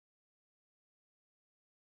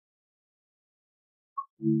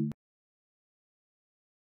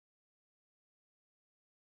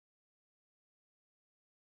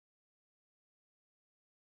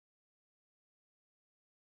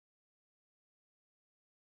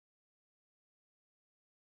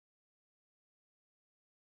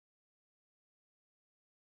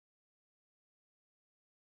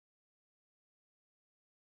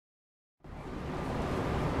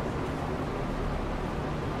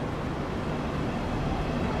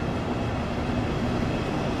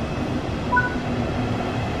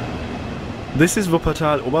This is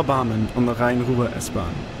Wuppertal Oberbarmen on the Rhein-Ruhr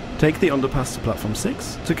S-Bahn. Take the underpass to platform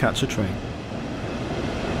 6 to catch a train.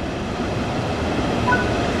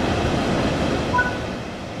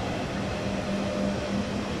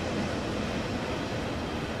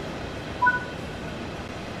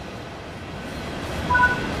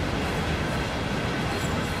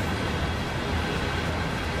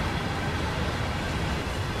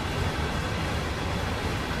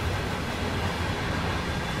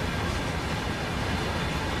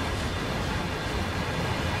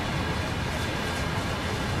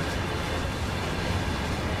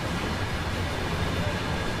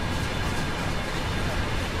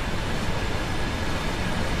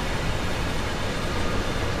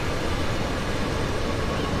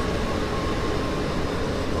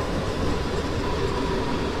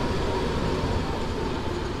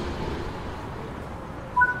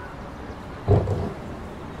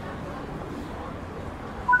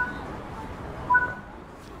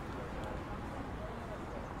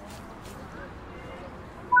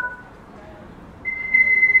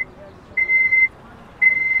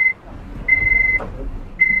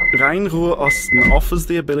 Rhein-Rhur Osten offers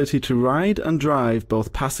the ability to ride and drive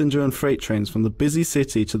both passenger and freight trains from the busy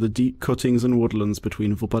city to the deep cuttings and woodlands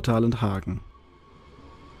between Wuppertal and Hagen.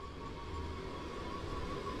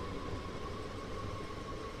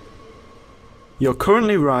 You're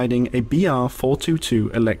currently riding a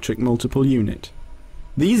BR422 electric multiple unit.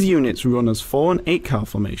 These units run as 4 and 8 car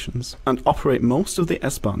formations and operate most of the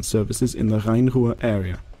S-Bahn services in the Rhein-Ruhr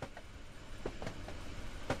area.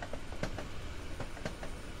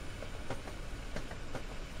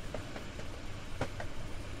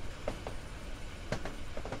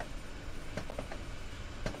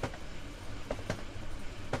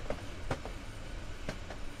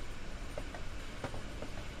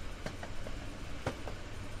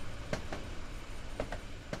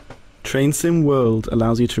 TrainSim World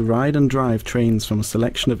allows you to ride and drive trains from a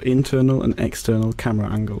selection of internal and external camera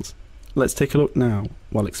angles. Let's take a look now,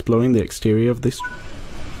 while exploring the exterior of this.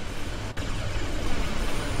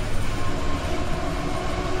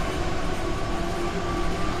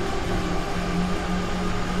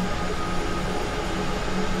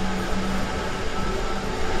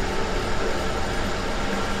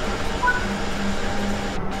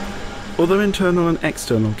 Other internal and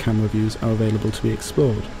external camera views are available to be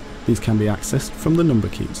explored. These can be accessed from the number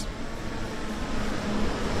keys.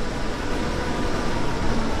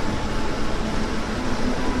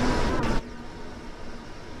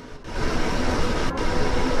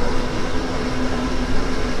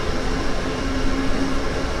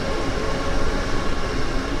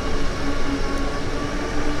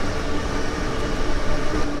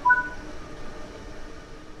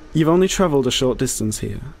 You've only travelled a short distance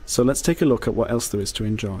here, so let's take a look at what else there is to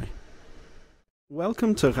enjoy.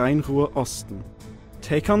 Welcome to Rhein-Rhur Osten.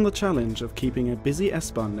 Take on the challenge of keeping a busy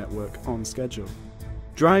S-Bahn network on schedule.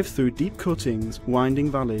 Drive through deep cuttings,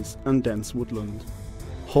 winding valleys and dense woodland.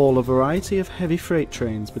 Haul a variety of heavy freight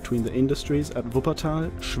trains between the industries at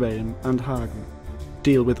Wuppertal, Schwelm and Hagen.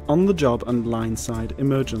 Deal with on-the-job and line-side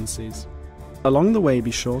emergencies. Along the way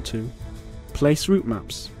be sure to place route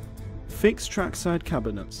maps, fix trackside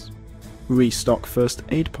cabinets, restock first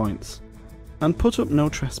aid points, and put up no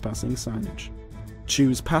trespassing signage.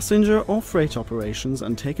 Choose passenger or freight operations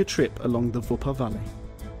and take a trip along the Wupper Valley.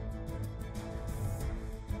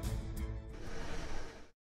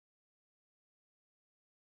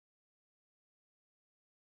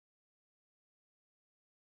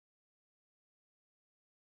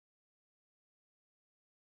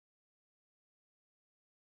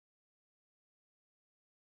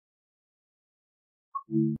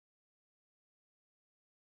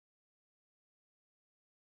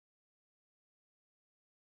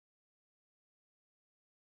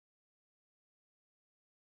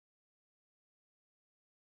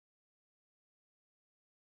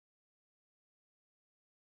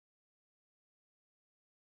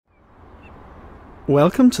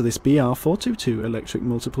 Welcome to this BR422 electric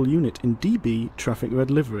multiple unit in DB traffic red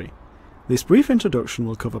livery. This brief introduction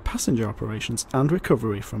will cover passenger operations and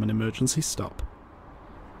recovery from an emergency stop.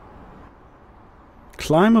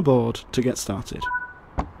 Climb aboard to get started.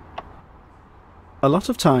 A lot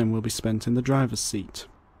of time will be spent in the driver's seat.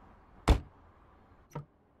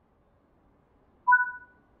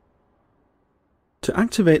 To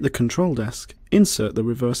activate the control desk, insert the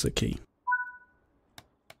reverser key.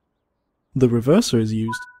 The reverser is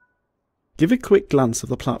used. Give a quick glance of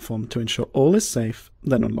the platform to ensure all is safe,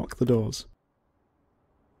 then unlock the doors.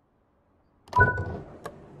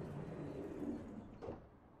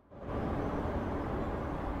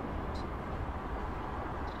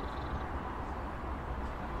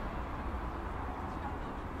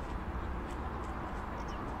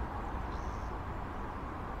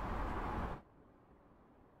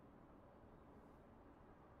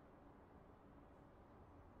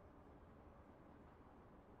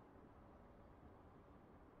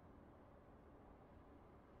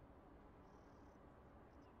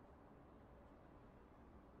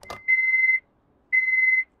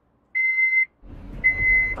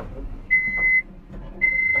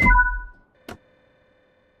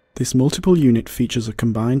 This multiple unit features a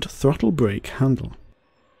combined throttle brake handle.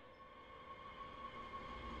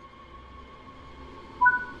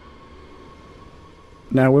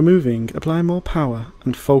 Now we're moving, apply more power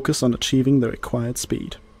and focus on achieving the required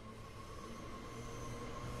speed.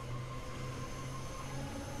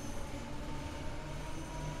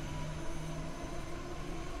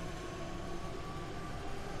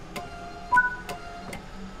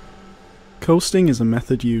 Coasting is a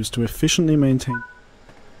method used to efficiently maintain.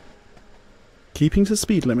 Keeping to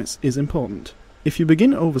speed limits is important. If you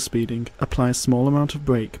begin overspeeding, apply a small amount of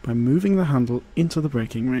brake by moving the handle into the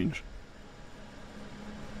braking range.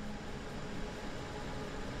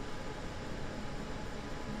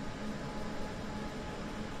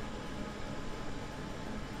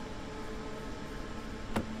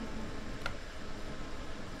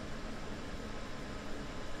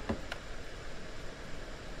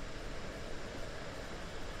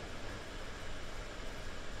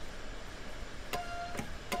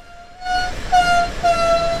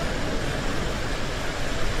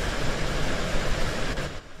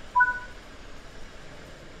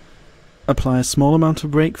 Apply a small amount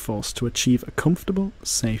of brake force to achieve a comfortable,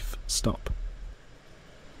 safe stop.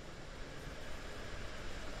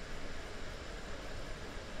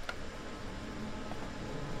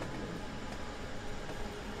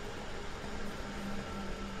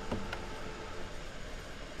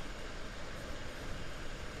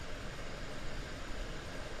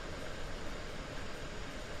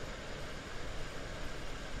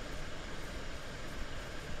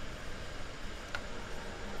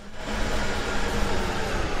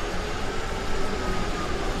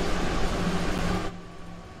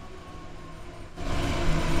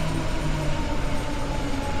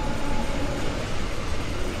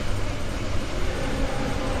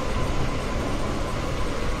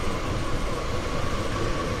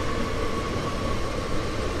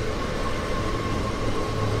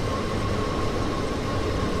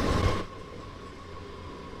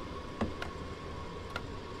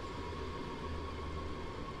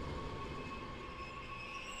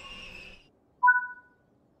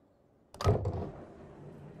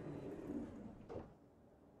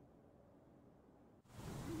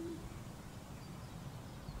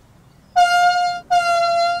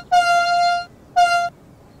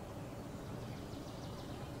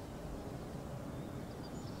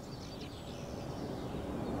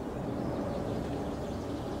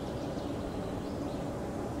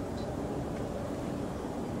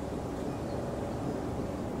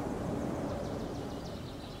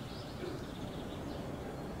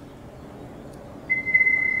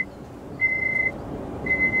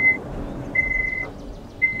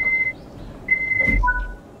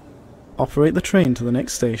 Operate the train to the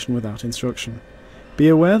next station without instruction. Be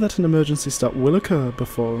aware that an emergency stop will occur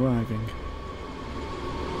before arriving.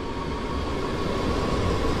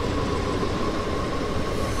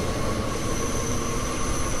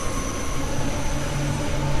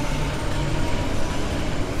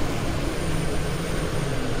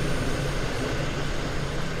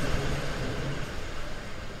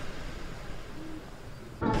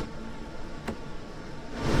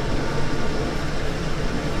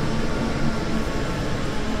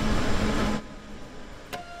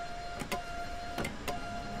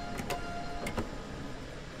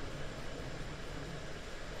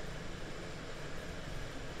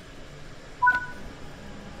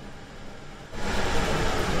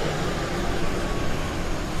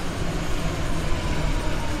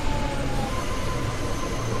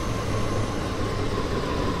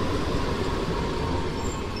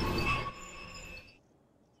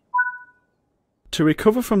 To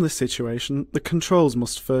recover from this situation, the controls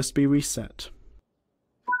must first be reset.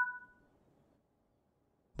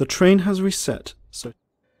 The train has reset, so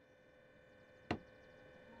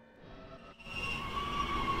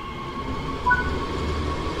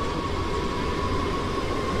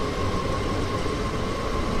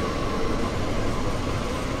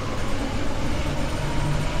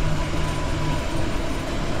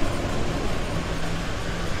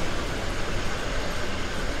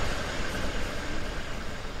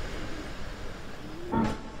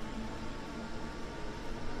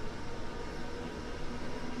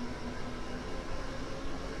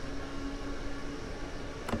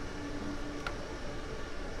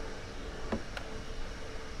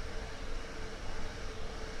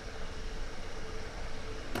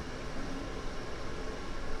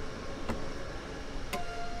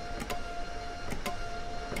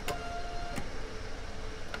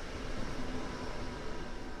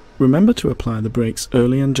remember to apply the brakes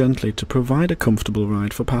early and gently to provide a comfortable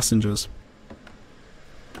ride for passengers.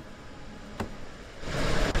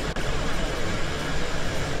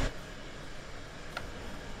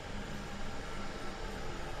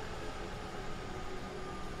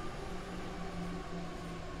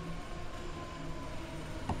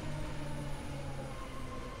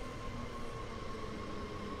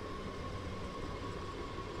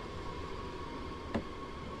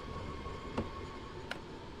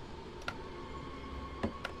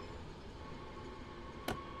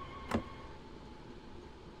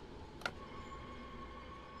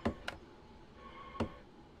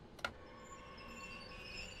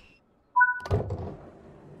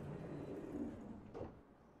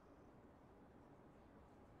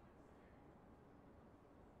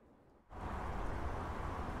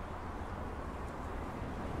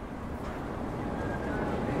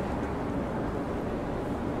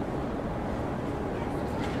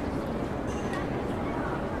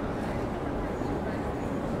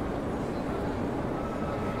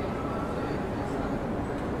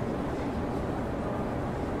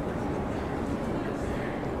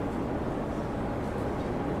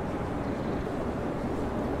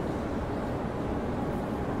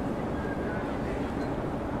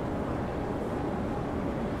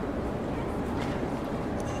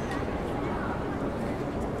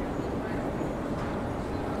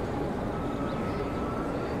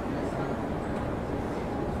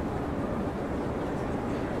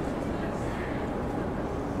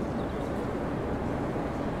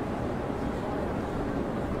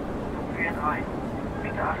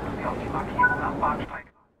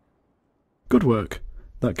 Good work.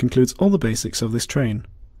 That concludes all the basics of this train.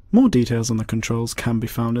 More details on the controls can be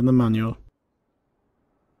found in the manual.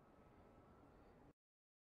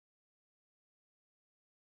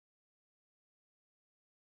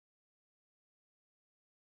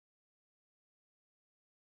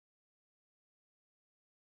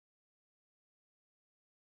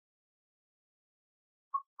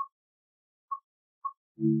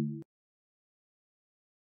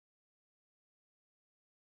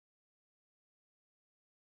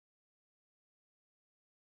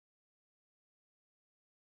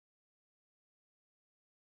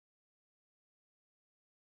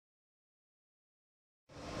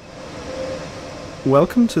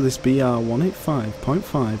 Welcome to this BR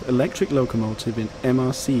 185.5 electric locomotive in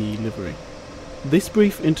MRCE livery. This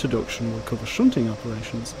brief introduction will cover shunting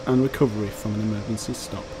operations and recovery from an emergency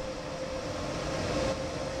stop.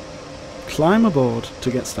 Climb aboard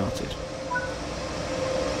to get started.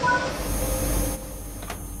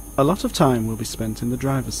 A lot of time will be spent in the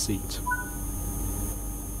driver's seat.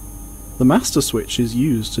 The master switch is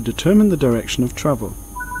used to determine the direction of travel.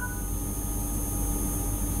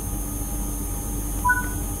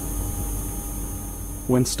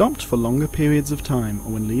 When stopped for longer periods of time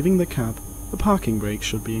or when leaving the cab, the parking brake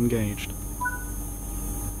should be engaged.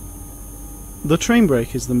 The train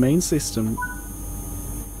brake is the main system.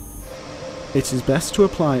 It is best to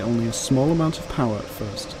apply only a small amount of power at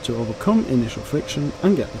first to overcome initial friction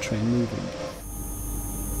and get the train moving.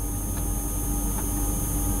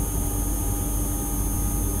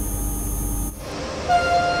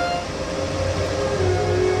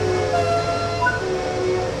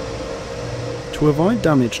 To avoid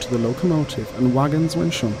damage to the locomotive and wagons when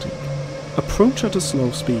shunting, approach at a slow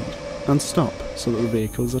speed and stop so that the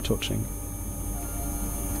vehicles are touching.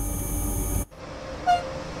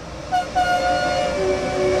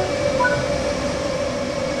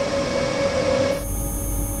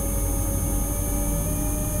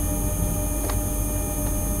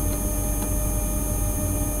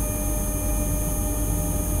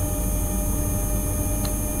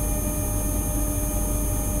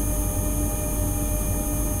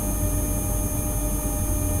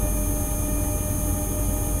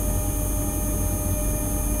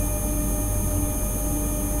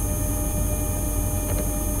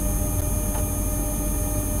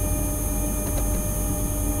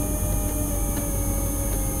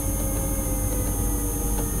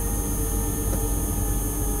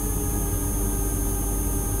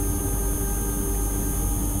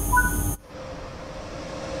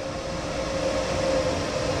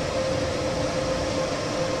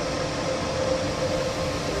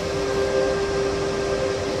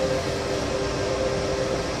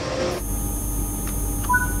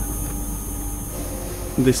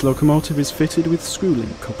 This locomotive is fitted with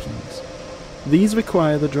screw-link couplings. These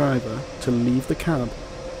require the driver to leave the cab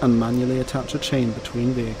and manually attach a chain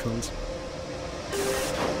between vehicles.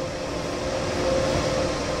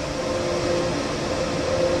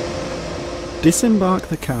 Disembark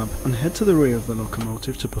the cab and head to the rear of the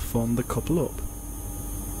locomotive to perform the couple up.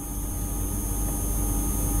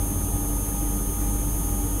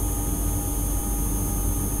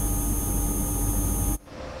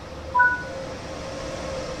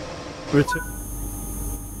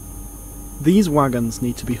 These wagons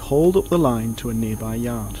need to be hauled up the line to a nearby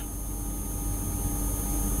yard.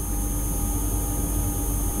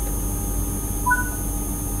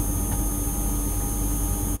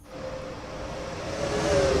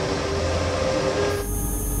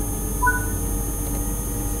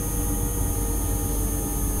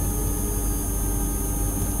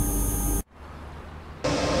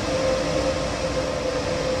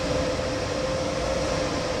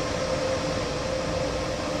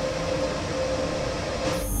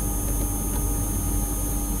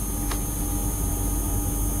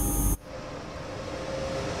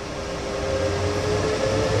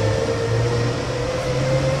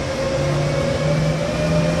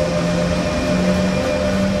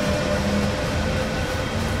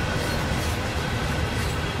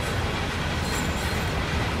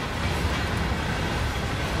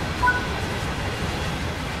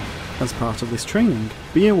 As part of this training,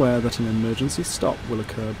 be aware that an emergency stop will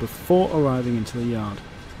occur before arriving into the yard,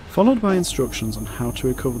 followed by instructions on how to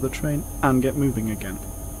recover the train and get moving again.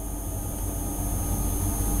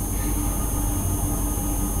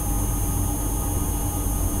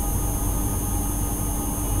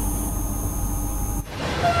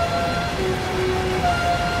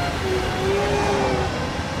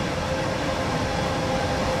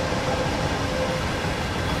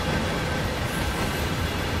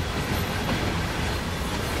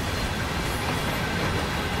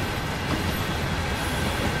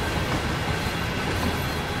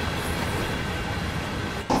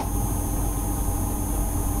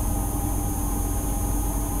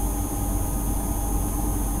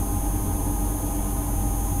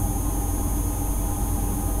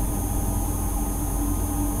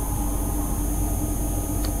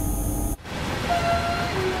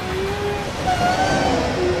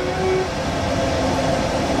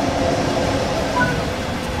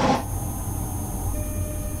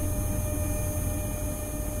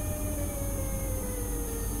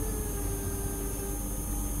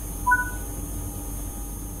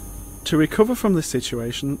 To recover from this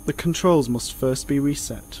situation, the controls must first be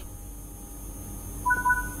reset.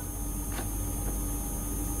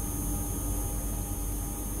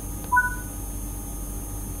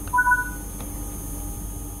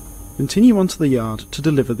 Continue on to the yard to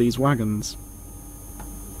deliver these wagons.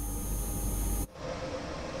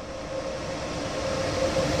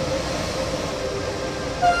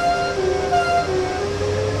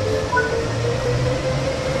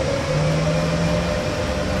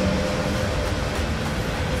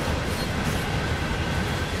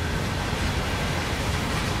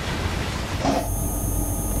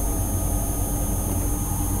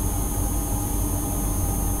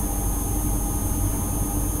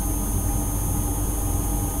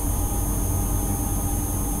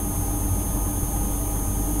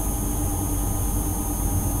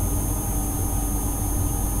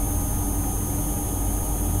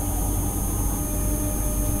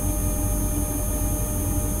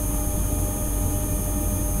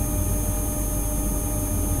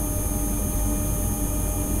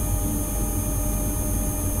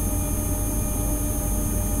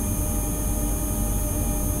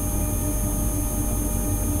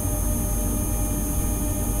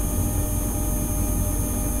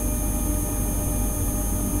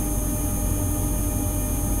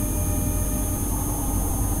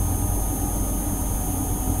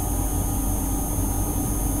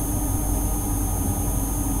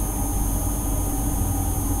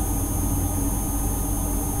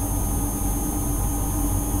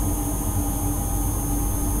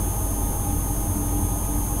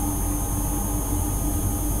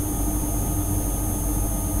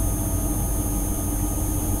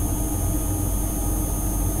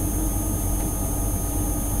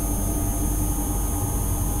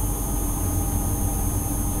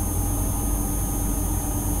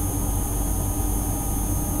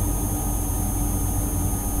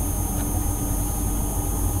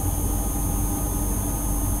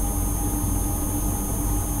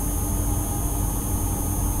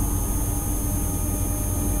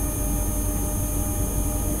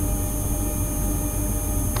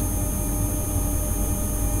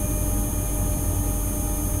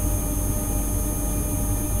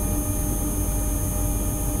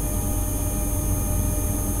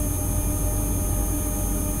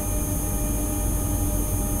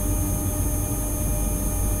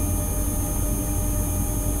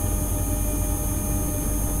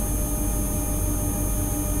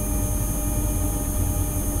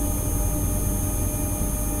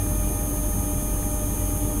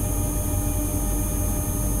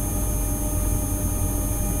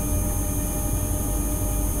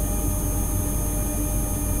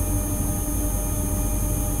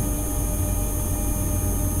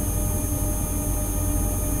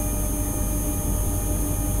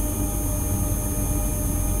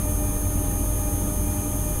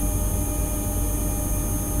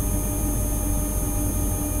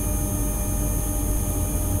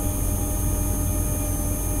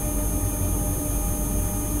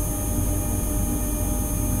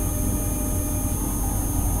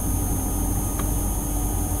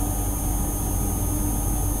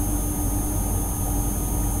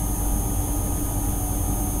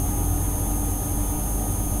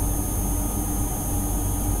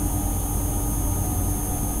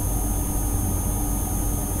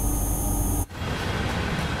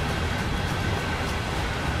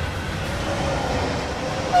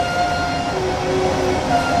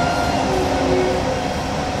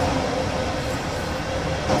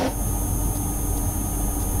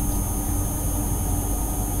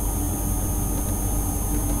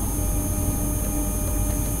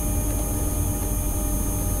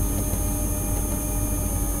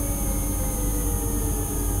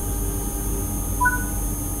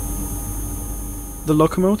 The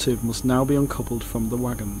locomotive must now be uncoupled from the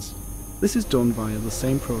wagons. This is done via the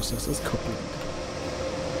same process as coupling.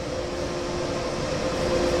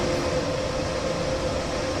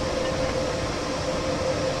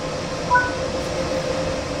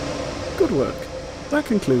 Good work! That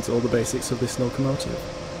concludes all the basics of this locomotive.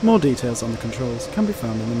 More details on the controls can be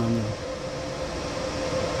found in the manual.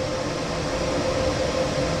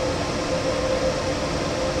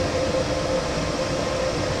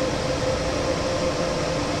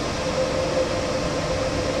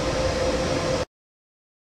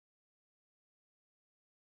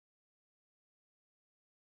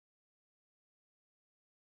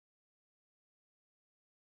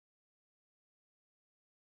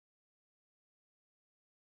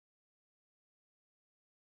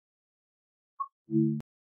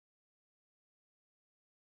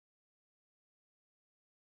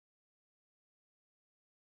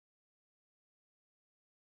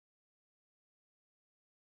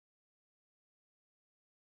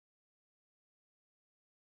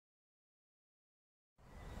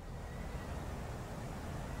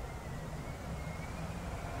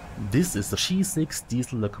 This is the G6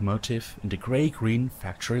 diesel locomotive in the grey-green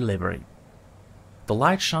factory livery. The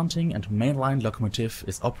light shunting and mainline locomotive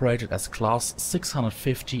is operated as Class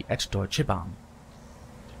 650 at Deutsche Bahn.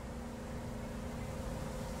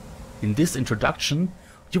 In this introduction,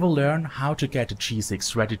 you will learn how to get the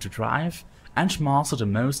G6 ready to drive and master the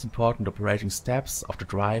most important operating steps of the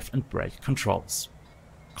drive and brake controls.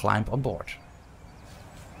 Climb on board.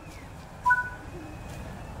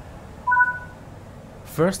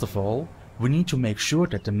 First of all, we need to make sure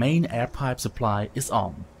that the main air pipe supply is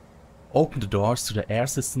on. Open the doors to the air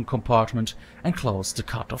system compartment and close the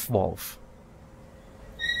cut-off valve.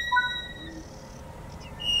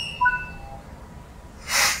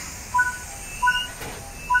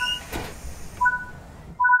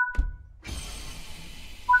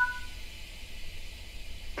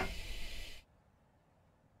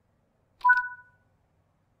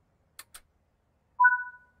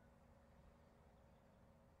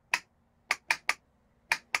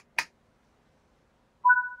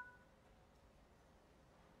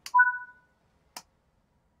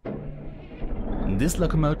 This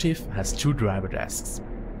locomotive has two driver desks.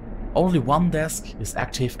 Only one desk is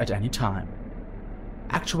active at any time.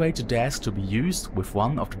 Actuate the desk to be used with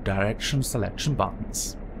one of the direction selection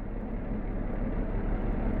buttons.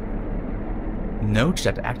 Note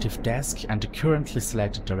that the active desk and the currently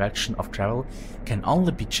selected direction of travel can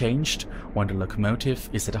only be changed when the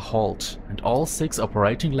locomotive is at a halt and all 6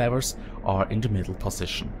 operating levers are in the middle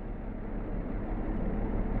position.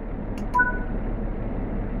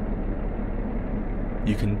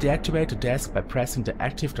 You can deactivate the desk by pressing the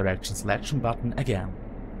active direction selection button again.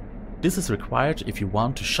 This is required if you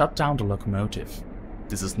want to shut down the locomotive.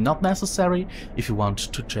 This is not necessary if you want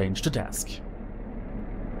to change the desk.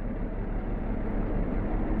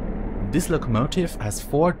 This locomotive has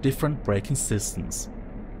 4 different braking systems: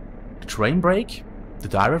 the train brake, the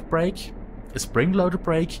direct brake, a spring-loaded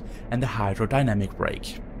brake and a hydrodynamic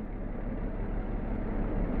brake.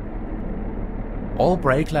 All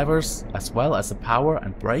brake levers, as well as the power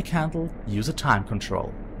and brake handle, use a time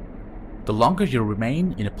control. The longer you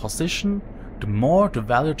remain in a position, the more the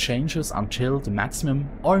value changes until the maximum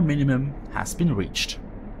or minimum has been reached.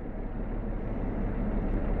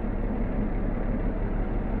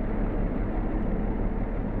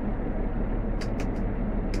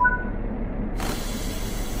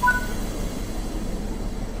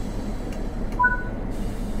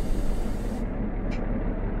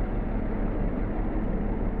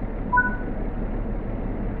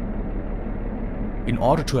 In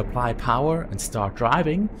order to apply power and start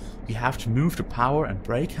driving, you have to move the power and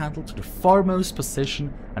brake handle to the foremost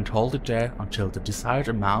position and hold it there until the desired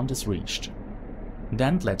amount is reached.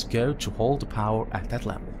 Then let go to hold the power at that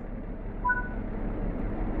level.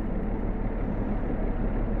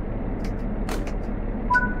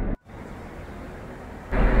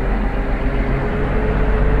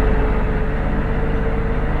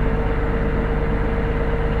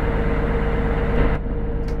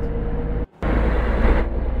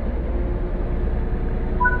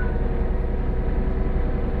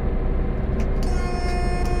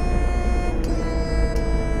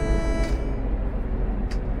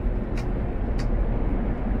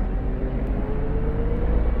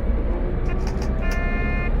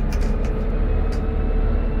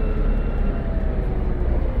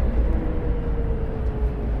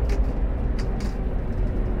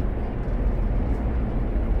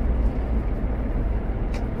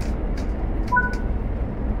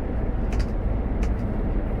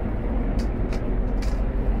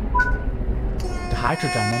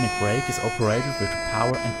 hydrodynamic brake is operated with the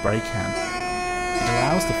power and brake handle. It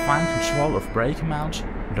allows the fine control of brake amount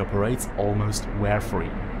and operates almost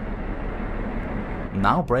wear-free.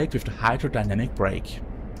 Now brake with the hydrodynamic brake.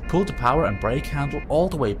 Pull the power and brake handle all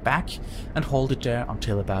the way back and hold it there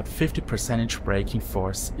until about 50% braking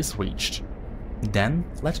force is reached. Then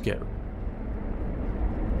let go.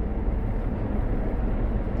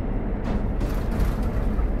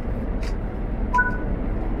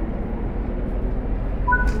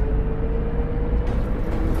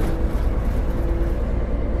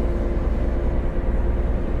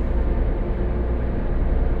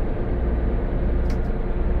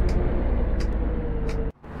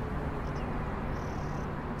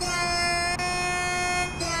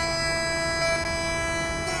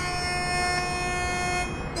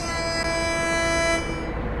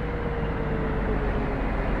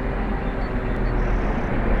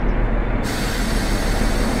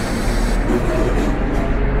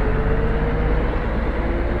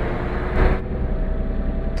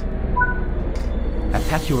 A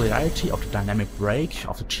peculiarity of the dynamic brake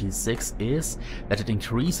of the G6 is that it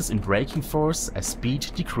increases in braking force as speed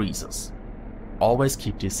decreases. Always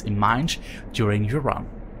keep this in mind during your run.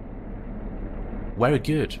 Very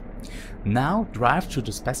good. Now drive to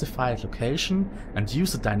the specified location and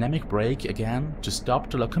use the dynamic brake again to stop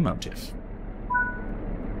the locomotive.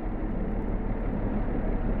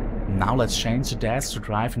 Now let's change the desk to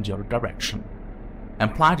drive in the other direction.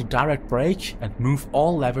 Apply the direct brake and move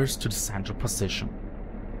all levers to the central position.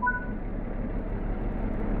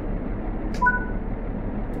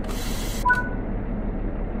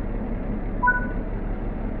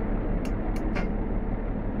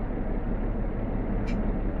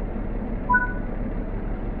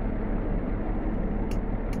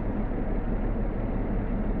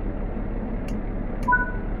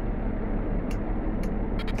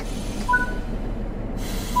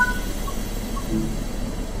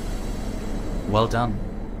 Well done.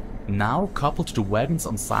 Now couple to the wagons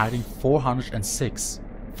on siding 406.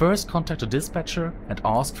 First contact the dispatcher and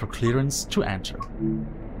ask for clearance to enter.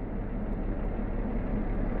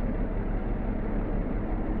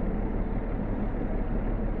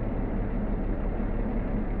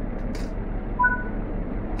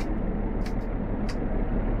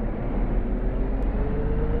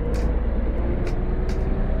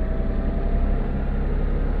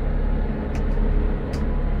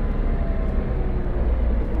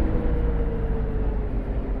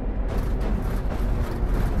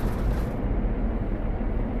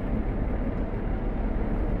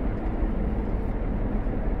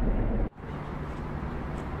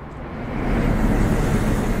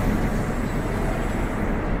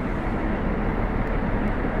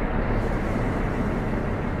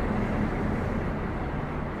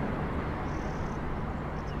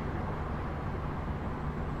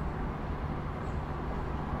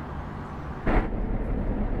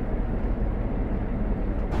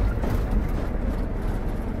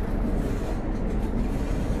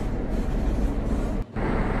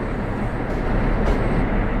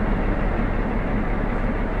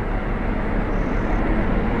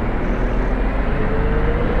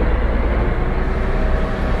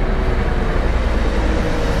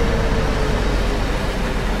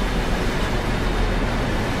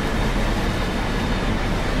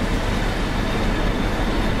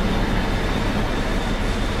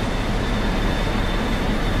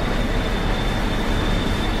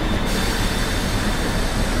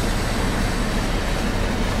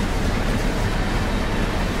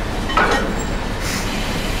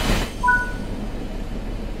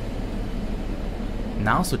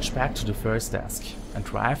 Now switch back to the first desk and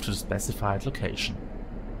drive to the specified location.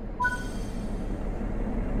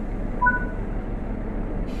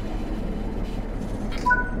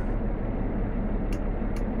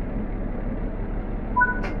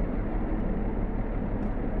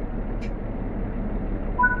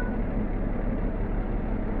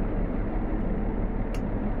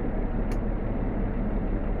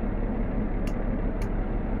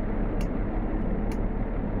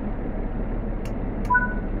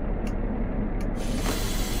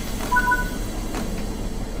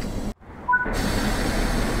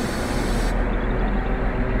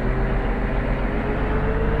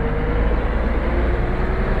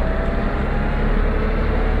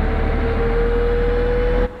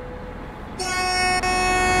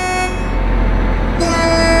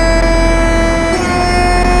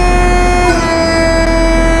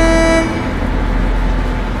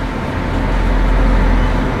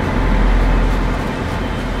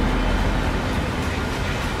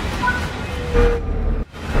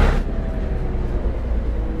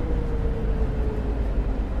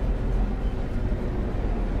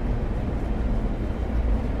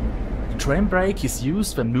 train brake is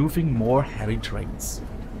used when moving more heavy trains.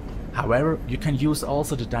 However, you can use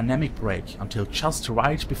also the dynamic brake until just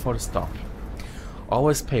right before the stop.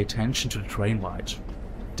 Always pay attention to the train light.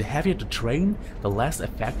 The heavier the train, the less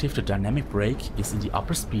effective the dynamic brake is in the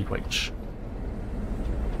upper speed range.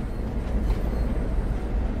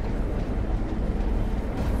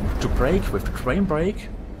 To brake with the train brake,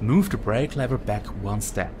 move the brake lever back one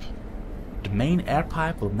step. The main air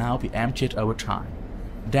pipe will now be emptied over time.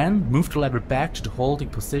 Then move the lever back to the holding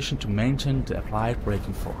position to maintain the applied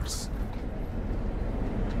braking force.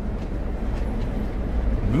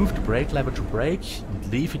 Move the brake lever to brake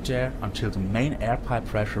and leave it there until the main air pipe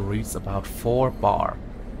pressure reaches about 4 bar.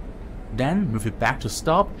 Then move it back to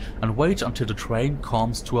stop and wait until the train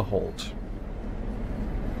comes to a halt.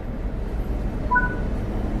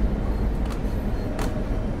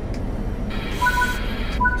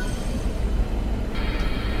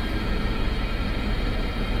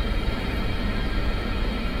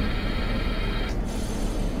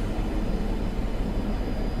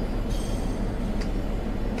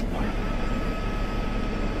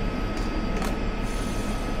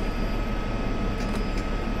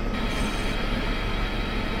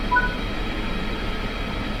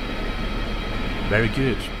 Very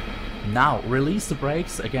good. Now release the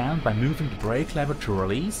brakes again by moving the brake lever to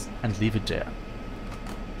release and leave it there.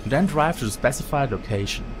 Then drive to the specified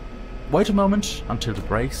location. Wait a moment until the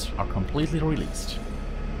brakes are completely released.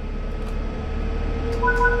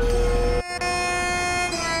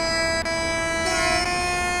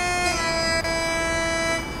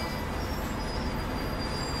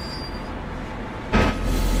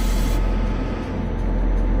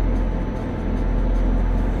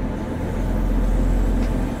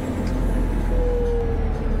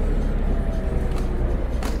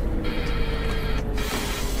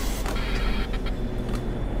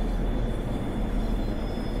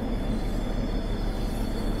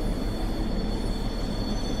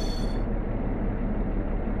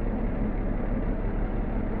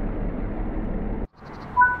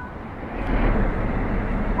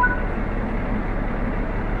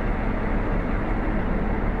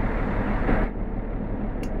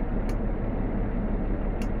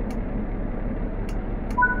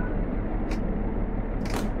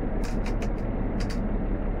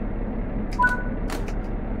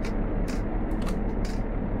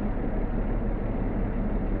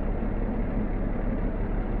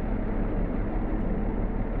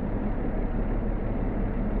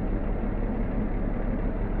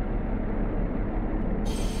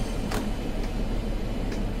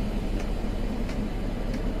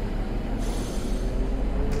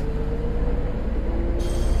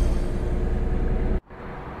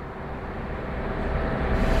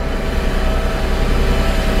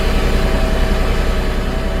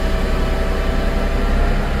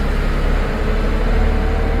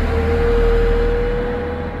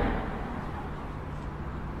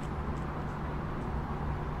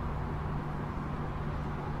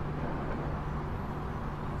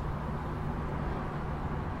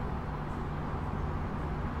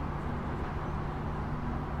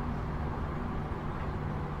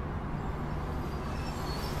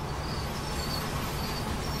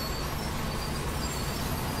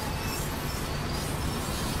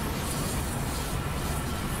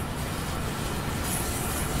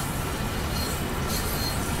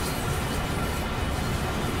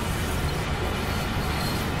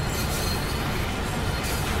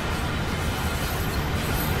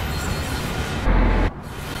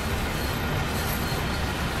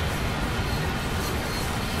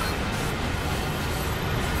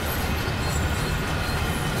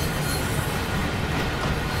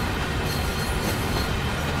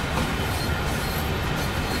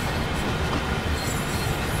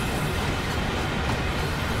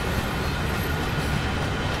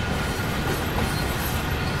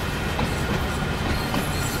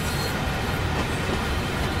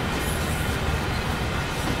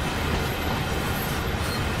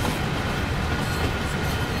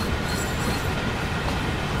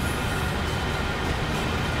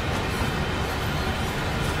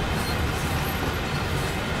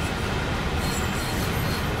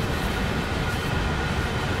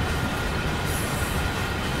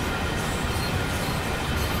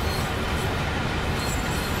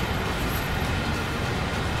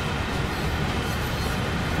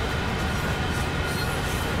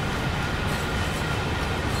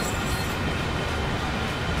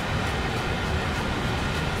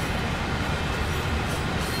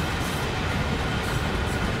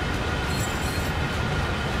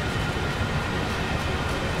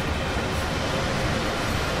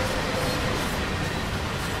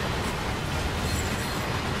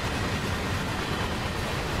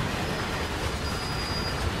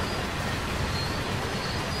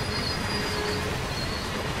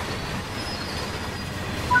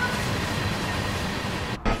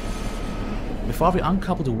 Before we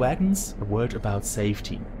uncouple the wagons, a word about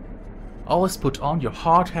safety. Always put on your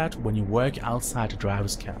hard hat when you work outside the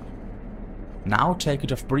driver's cab. Now take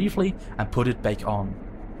it off briefly and put it back on.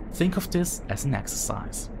 Think of this as an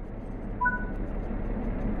exercise.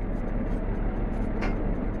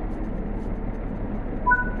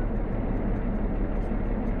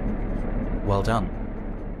 Well done.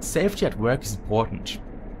 Safety at work is important.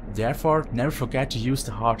 Therefore, never forget to use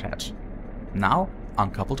the hard hat. Now,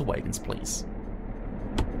 uncouple the wagons, please.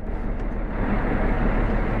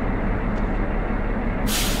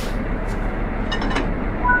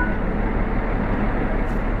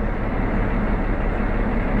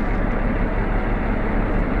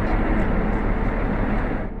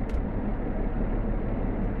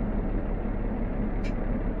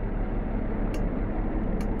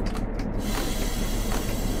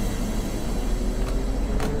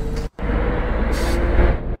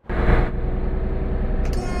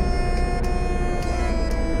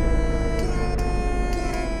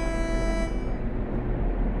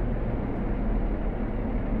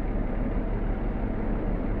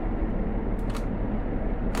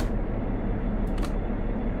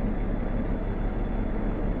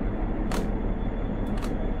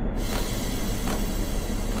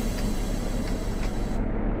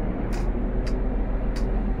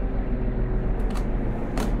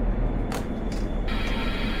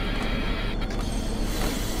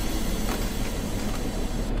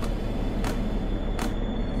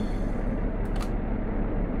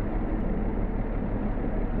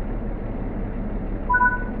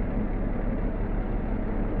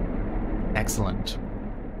 Excellent.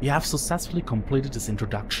 You have successfully completed this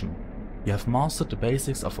introduction. You have mastered the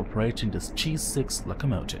basics of operating this G6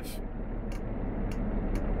 locomotive.